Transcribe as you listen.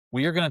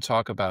We are going to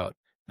talk about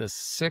the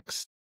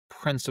 6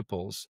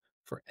 principles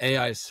for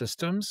AI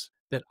systems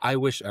that I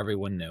wish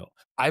everyone knew.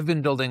 I've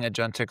been building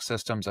agentic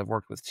systems. I've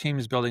worked with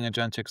teams building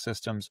agentic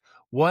systems.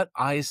 What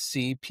I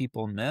see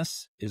people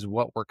miss is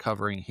what we're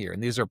covering here.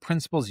 And these are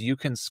principles you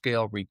can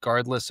scale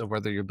regardless of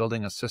whether you're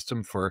building a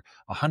system for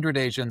 100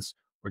 agents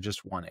or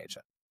just one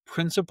agent.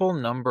 Principle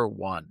number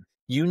 1,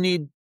 you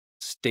need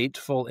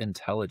stateful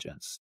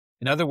intelligence.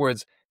 In other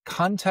words,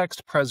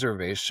 context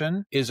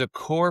preservation is a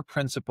core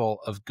principle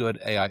of good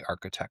AI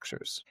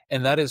architectures.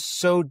 And that is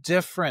so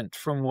different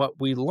from what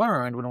we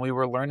learned when we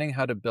were learning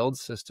how to build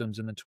systems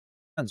in the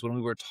 2010s, when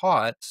we were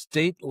taught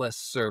stateless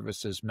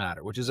services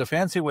matter, which is a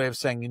fancy way of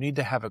saying you need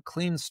to have a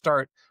clean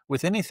start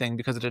with anything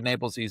because it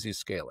enables easy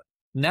scaling.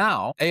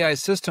 Now, AI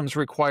systems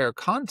require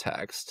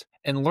context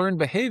and learned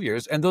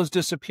behaviors, and those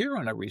disappear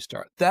on a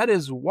restart. That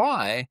is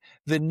why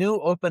the new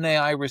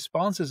OpenAI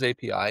Responses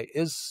API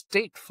is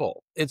stateful.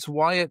 It's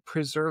why it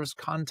preserves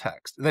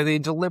context. They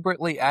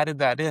deliberately added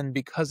that in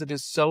because it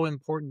is so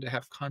important to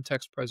have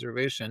context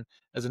preservation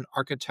as an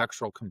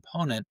architectural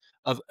component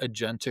of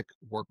agentic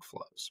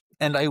workflows.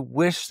 And I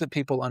wish that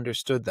people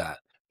understood that,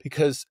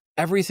 because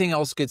everything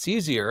else gets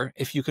easier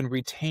if you can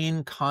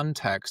retain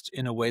context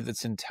in a way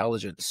that's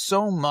intelligent.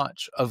 So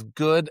much of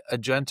good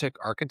agentic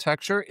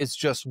architecture is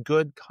just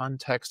good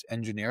context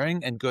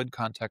engineering and good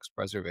context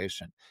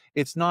preservation.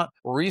 It's not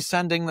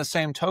resending the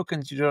same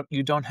tokens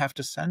you don't have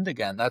to send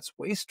again. That's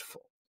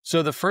wasteful.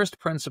 So the first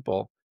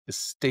principle is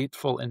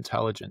stateful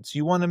intelligence.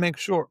 You want to make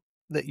sure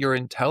that your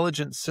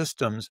intelligent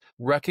systems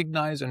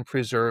recognize and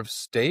preserve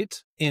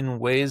state in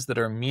ways that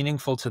are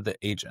meaningful to the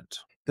agent.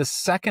 The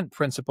second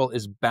principle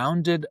is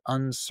bounded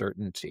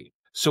uncertainty.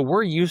 So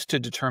we're used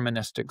to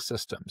deterministic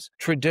systems.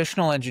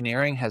 Traditional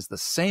engineering has the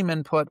same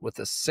input with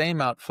the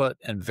same output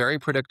and very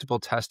predictable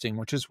testing,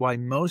 which is why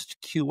most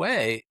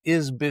QA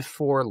is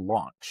before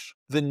launch.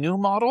 The new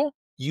model,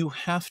 you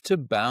have to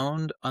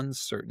bound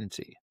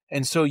uncertainty.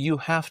 And so you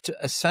have to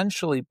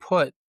essentially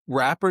put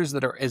wrappers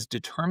that are as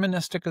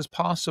deterministic as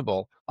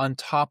possible on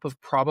top of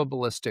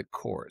probabilistic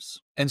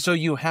cores. And so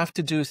you have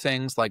to do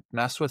things like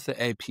mess with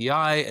the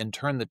API and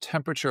turn the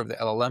temperature of the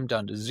LLM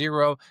down to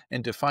 0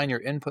 and define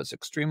your inputs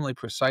extremely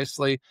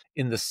precisely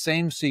in the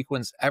same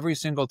sequence every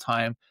single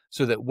time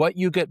so that what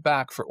you get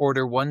back for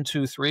order 1,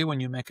 2, 3 when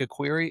you make a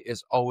query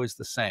is always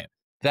the same.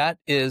 That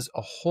is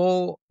a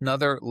whole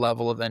nother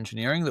level of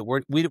engineering that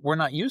we're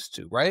not used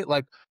to, right?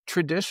 Like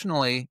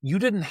traditionally, you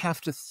didn't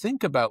have to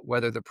think about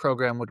whether the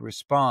program would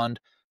respond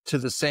to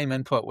the same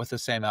input with the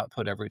same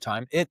output every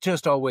time. It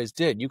just always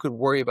did. You could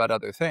worry about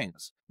other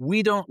things.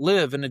 We don't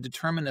live in a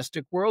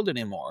deterministic world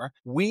anymore.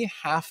 We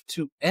have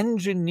to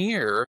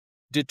engineer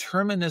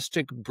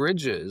deterministic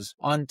bridges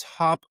on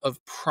top of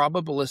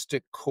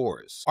probabilistic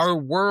cores. Our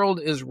world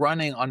is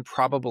running on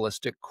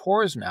probabilistic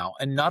cores now,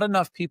 and not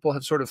enough people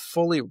have sort of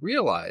fully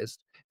realized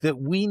that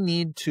we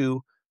need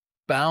to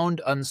bound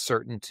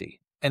uncertainty.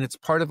 And it's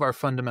part of our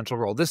fundamental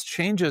role. This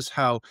changes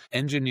how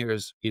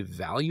engineers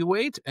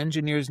evaluate.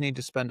 Engineers need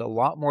to spend a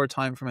lot more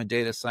time from a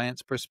data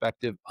science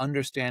perspective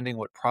understanding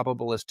what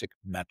probabilistic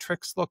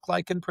metrics look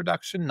like in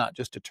production, not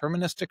just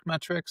deterministic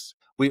metrics.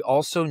 We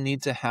also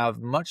need to have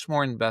much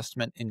more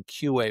investment in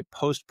QA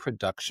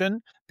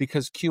post-production,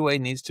 because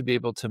QA needs to be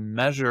able to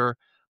measure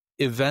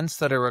events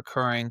that are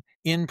occurring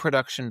in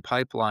production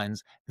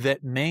pipelines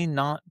that may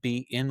not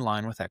be in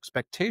line with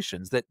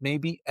expectations, that may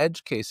be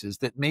edge cases,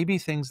 that may be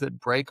things that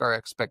break our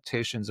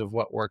expectations of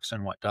what works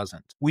and what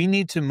doesn't. We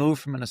need to move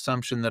from an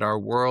assumption that our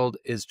world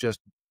is just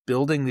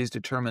building these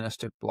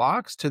deterministic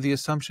blocks to the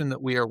assumption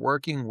that we are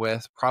working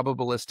with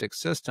probabilistic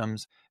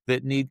systems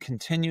that need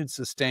continued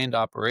sustained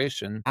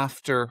operation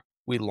after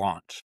we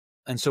launch.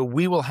 And so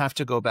we will have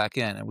to go back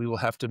in and we will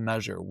have to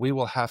measure. We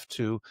will have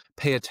to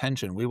pay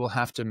attention. We will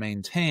have to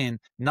maintain,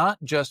 not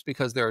just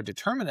because there are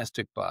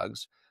deterministic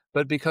bugs,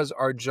 but because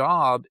our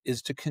job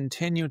is to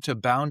continue to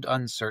bound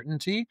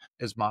uncertainty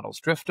as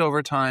models drift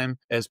over time,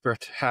 as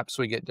perhaps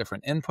we get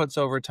different inputs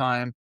over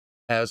time,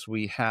 as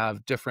we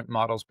have different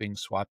models being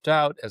swapped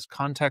out, as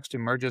context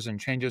emerges and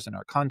changes in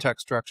our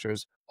context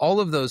structures.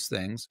 All of those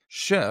things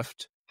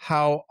shift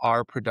how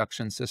our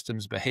production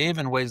systems behave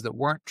in ways that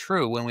weren't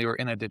true when we were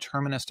in a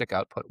deterministic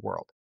output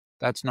world.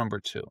 That's number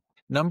 2.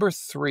 Number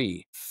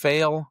 3,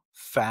 fail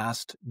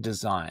fast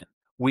design.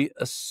 We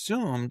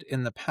assumed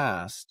in the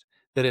past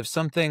that if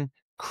something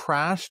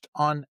crashed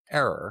on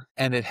error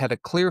and it had a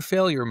clear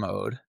failure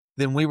mode,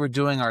 then we were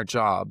doing our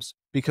jobs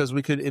because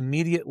we could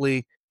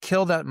immediately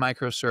kill that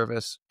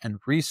microservice and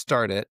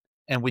restart it,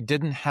 and we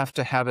didn't have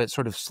to have it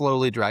sort of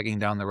slowly dragging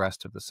down the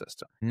rest of the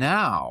system.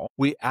 Now,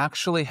 we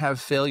actually have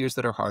failures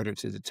that are harder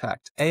to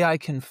detect. AI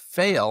can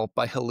fail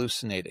by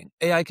hallucinating.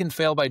 AI can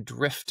fail by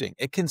drifting.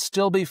 It can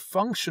still be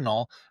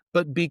functional,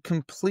 but be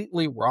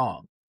completely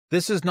wrong.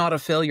 This is not a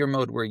failure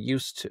mode we're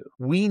used to.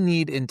 We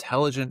need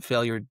intelligent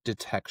failure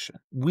detection.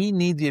 We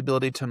need the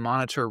ability to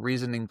monitor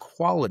reasoning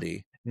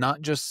quality,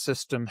 not just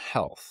system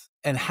health.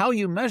 And how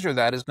you measure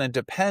that is going to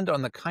depend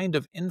on the kind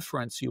of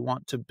inference you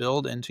want to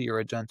build into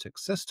your agentic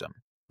system,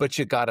 but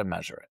you got to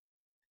measure it.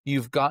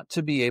 You've got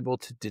to be able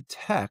to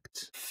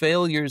detect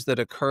failures that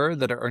occur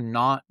that are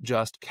not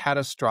just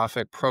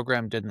catastrophic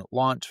program didn't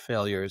launch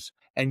failures.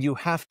 And you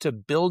have to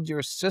build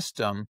your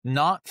system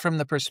not from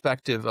the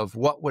perspective of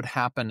what would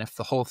happen if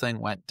the whole thing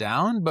went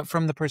down, but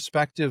from the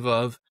perspective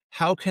of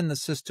how can the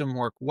system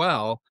work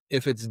well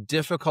if it's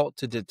difficult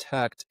to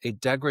detect a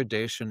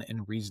degradation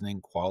in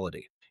reasoning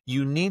quality.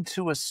 You need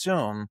to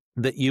assume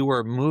that you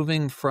are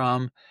moving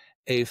from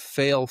a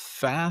fail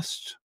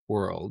fast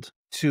world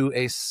to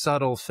a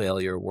subtle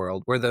failure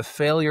world where the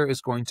failure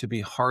is going to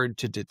be hard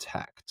to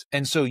detect.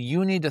 And so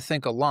you need to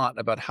think a lot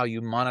about how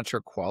you monitor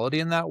quality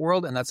in that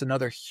world. And that's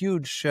another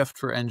huge shift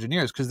for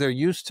engineers because they're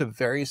used to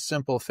very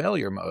simple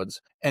failure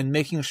modes and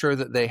making sure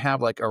that they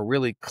have like a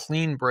really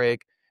clean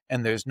break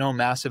and there's no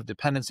massive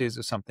dependencies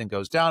if something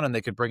goes down and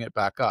they could bring it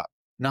back up.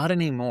 Not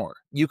anymore.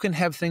 You can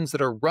have things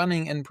that are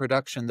running in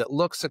production that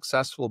look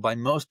successful by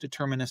most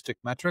deterministic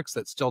metrics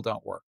that still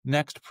don't work.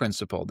 Next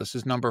principle, this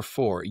is number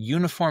 4.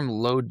 Uniform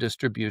load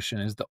distribution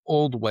is the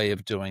old way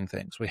of doing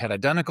things. We had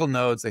identical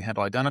nodes, they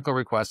handle identical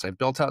requests. I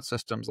built out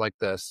systems like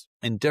this,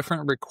 and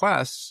different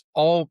requests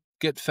all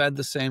get fed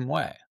the same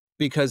way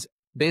because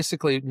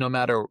basically no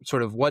matter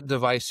sort of what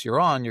device you're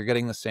on, you're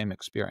getting the same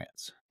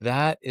experience.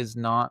 That is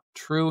not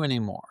true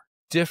anymore.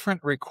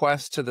 Different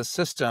requests to the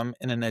system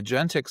in an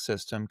agentic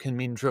system can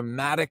mean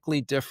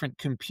dramatically different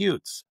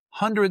computes,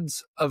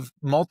 hundreds of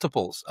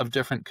multiples of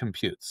different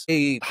computes.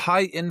 A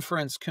high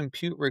inference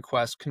compute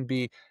request can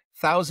be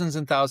thousands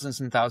and thousands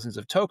and thousands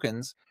of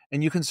tokens,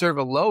 and you can serve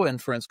a low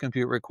inference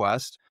compute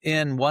request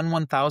in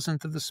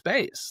 1/1000th of the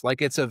space.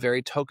 Like it's a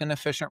very token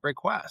efficient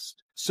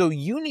request. So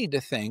you need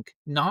to think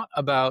not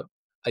about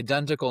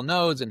identical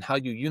nodes and how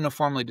you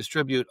uniformly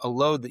distribute a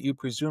load that you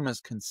presume is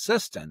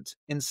consistent.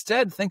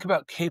 Instead, think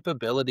about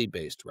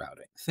capability-based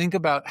routing. Think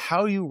about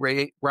how you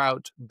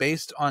route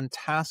based on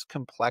task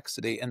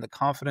complexity and the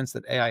confidence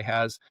that AI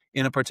has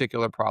in a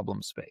particular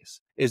problem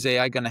space. Is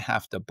AI going to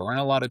have to burn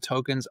a lot of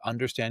tokens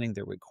understanding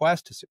the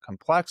request? Is it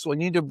complex? Well, you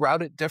need to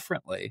route it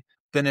differently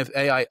than if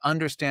AI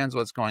understands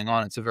what's going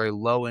on. It's a very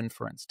low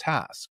inference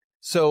task.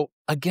 So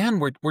again,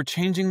 we're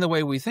changing the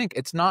way we think.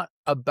 It's not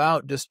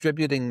about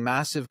distributing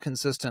massive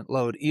consistent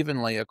load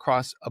evenly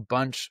across a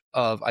bunch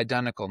of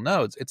identical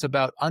nodes. It's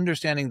about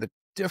understanding the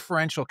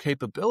differential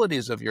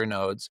capabilities of your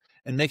nodes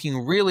and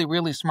making really,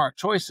 really smart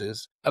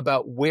choices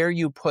about where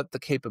you put the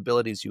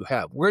capabilities you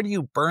have. Where do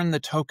you burn the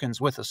tokens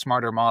with a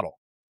smarter model?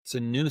 It's a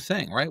new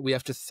thing, right? We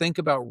have to think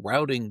about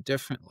routing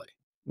differently.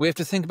 We have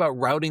to think about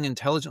routing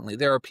intelligently.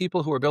 There are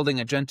people who are building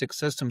agentic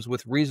systems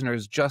with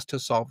reasoners just to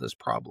solve this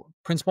problem.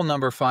 Principle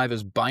number 5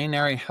 is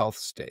binary health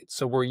state.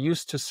 So we're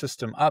used to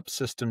system up,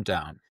 system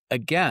down.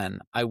 Again,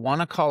 I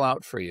want to call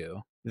out for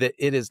you that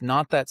it is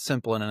not that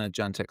simple in an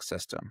agentic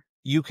system.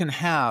 You can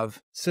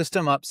have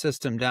system up,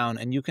 system down,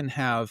 and you can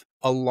have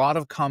a lot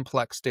of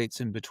complex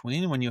states in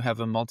between when you have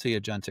a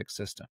multi-agentic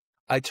system.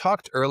 I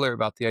talked earlier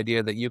about the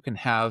idea that you can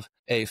have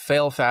a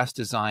fail-fast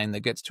design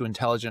that gets to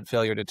intelligent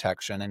failure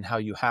detection and how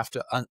you have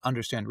to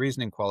understand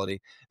reasoning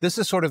quality. This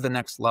is sort of the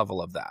next level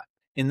of that.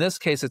 In this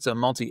case, it's a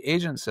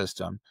multi-agent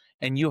system,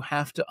 and you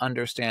have to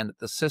understand that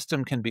the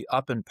system can be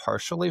up and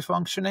partially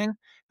functioning.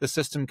 The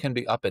system can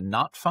be up and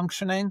not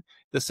functioning.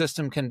 The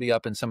system can be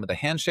up and some of the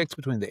handshakes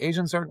between the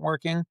agents aren't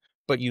working,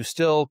 but you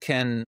still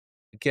can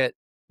get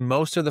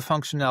most of the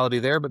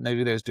functionality there, but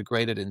maybe there's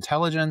degraded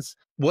intelligence.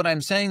 What I'm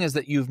saying is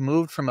that you've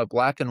moved from a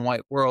black and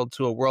white world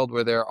to a world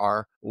where there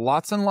are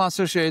lots and lots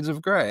of shades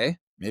of gray,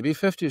 maybe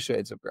 50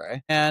 shades of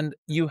gray, and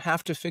you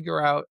have to figure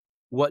out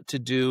what to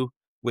do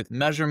with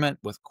measurement,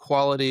 with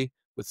quality,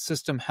 with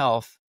system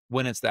health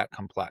when it's that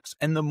complex.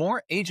 And the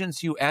more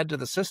agents you add to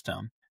the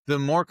system, the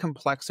more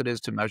complex it is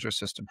to measure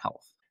system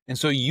health. And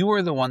so you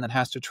are the one that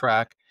has to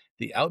track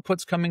the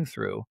outputs coming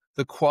through,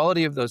 the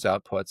quality of those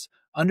outputs,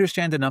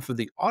 understand enough of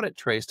the audit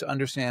trace to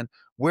understand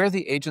where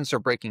the agents are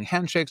breaking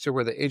handshakes or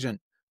where the agent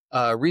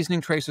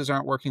reasoning traces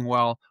aren't working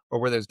well, or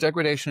where there's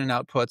degradation in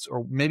outputs,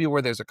 or maybe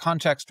where there's a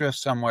context drift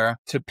somewhere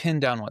to pin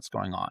down what's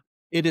going on.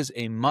 It is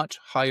a much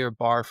higher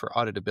bar for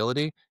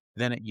auditability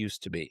than it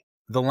used to be.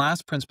 The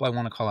last principle I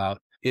want to call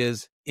out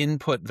is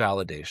input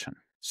validation.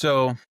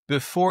 So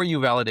before you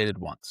validated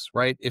once,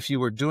 right? If you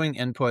were doing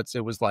inputs,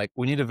 it was like,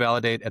 we need to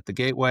validate at the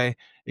gateway,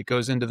 it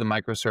goes into the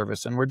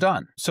microservice, and we're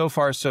done. So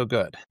far, so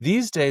good.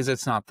 These days,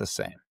 it's not the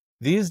same.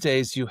 These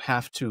days, you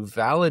have to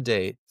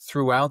validate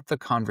throughout the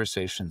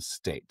conversation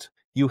state.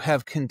 You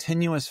have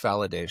continuous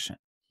validation.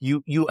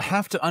 You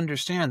have to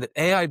understand that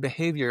AI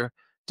behavior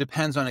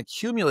depends on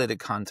accumulated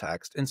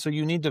context. And so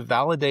you need to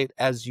validate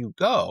as you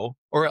go,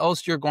 or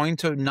else you're going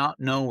to not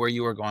know where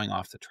you are going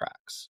off the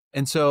tracks.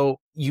 And so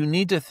you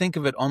need to think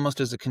of it almost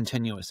as a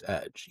continuous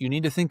edge. You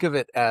need to think of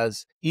it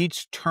as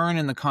each turn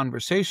in the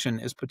conversation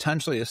is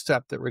potentially a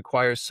step that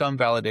requires some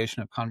validation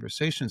of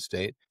conversation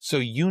state. So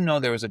you know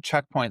there was a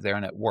checkpoint there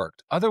and it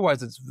worked.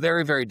 Otherwise, it's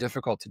very, very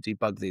difficult to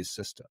debug these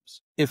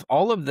systems. If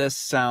all of this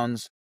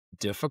sounds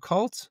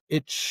difficult,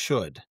 it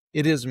should.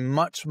 It is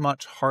much,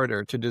 much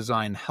harder to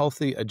design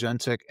healthy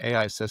agentic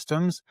AI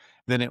systems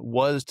than it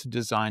was to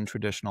design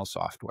traditional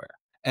software.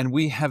 And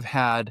we have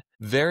had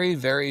very,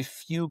 very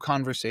few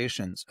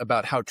conversations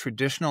about how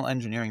traditional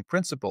engineering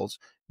principles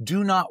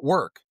do not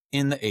work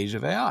in the age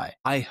of AI.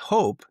 I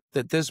hope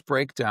that this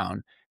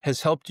breakdown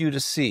has helped you to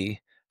see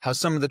how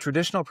some of the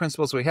traditional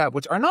principles we have,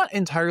 which are not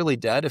entirely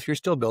dead. If you're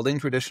still building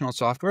traditional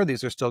software,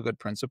 these are still good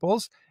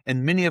principles.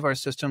 And many of our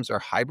systems are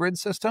hybrid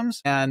systems.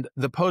 And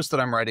the post that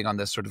I'm writing on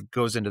this sort of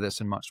goes into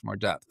this in much more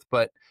depth.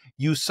 But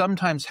you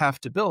sometimes have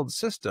to build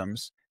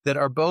systems that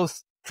are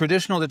both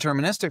traditional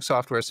deterministic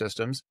software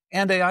systems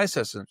and AI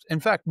systems. In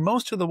fact,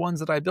 most of the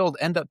ones that I build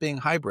end up being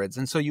hybrids.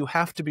 And so you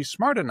have to be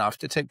smart enough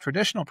to take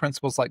traditional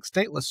principles like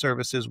stateless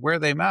services where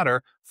they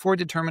matter for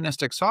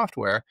deterministic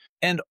software,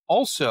 and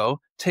also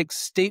take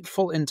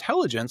stateful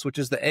intelligence, which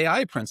is the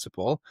AI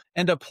principle,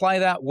 and apply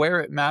that where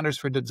it matters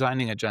for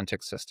designing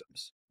agentic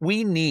systems.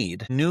 We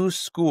need new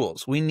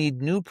schools. We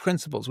need new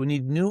principles. We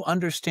need new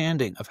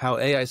understanding of how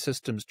AI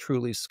systems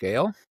truly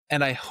scale.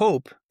 And I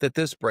hope that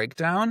this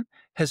breakdown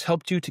has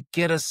helped you to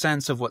get a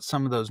sense of what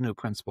some of those new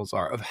principles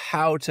are, of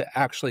how to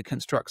actually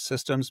construct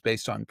systems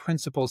based on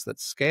principles that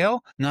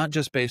scale, not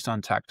just based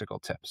on tactical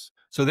tips.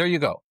 So there you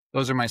go.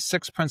 Those are my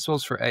 6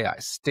 principles for AI.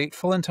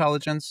 Stateful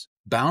intelligence,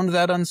 bound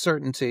that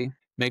uncertainty,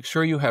 make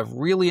sure you have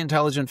really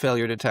intelligent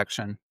failure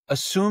detection,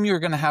 assume you're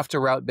going to have to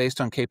route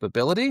based on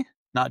capability,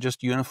 not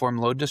just uniform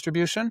load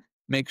distribution.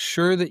 Make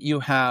sure that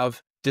you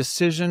have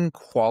decision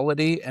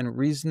quality and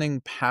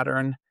reasoning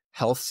pattern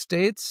health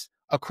states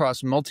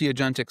across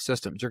multi-agentic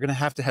systems. You're going to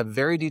have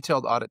very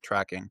detailed audit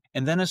tracking.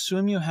 And then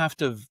assume you have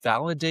to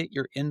validate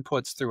your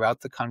inputs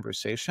throughout the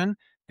conversation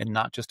and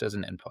not just as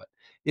an input.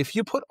 If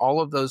you put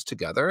all of those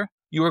together,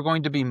 you are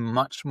going to be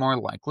much more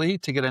likely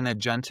to get an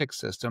agentic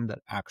system that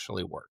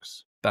actually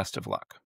works. Best of luck.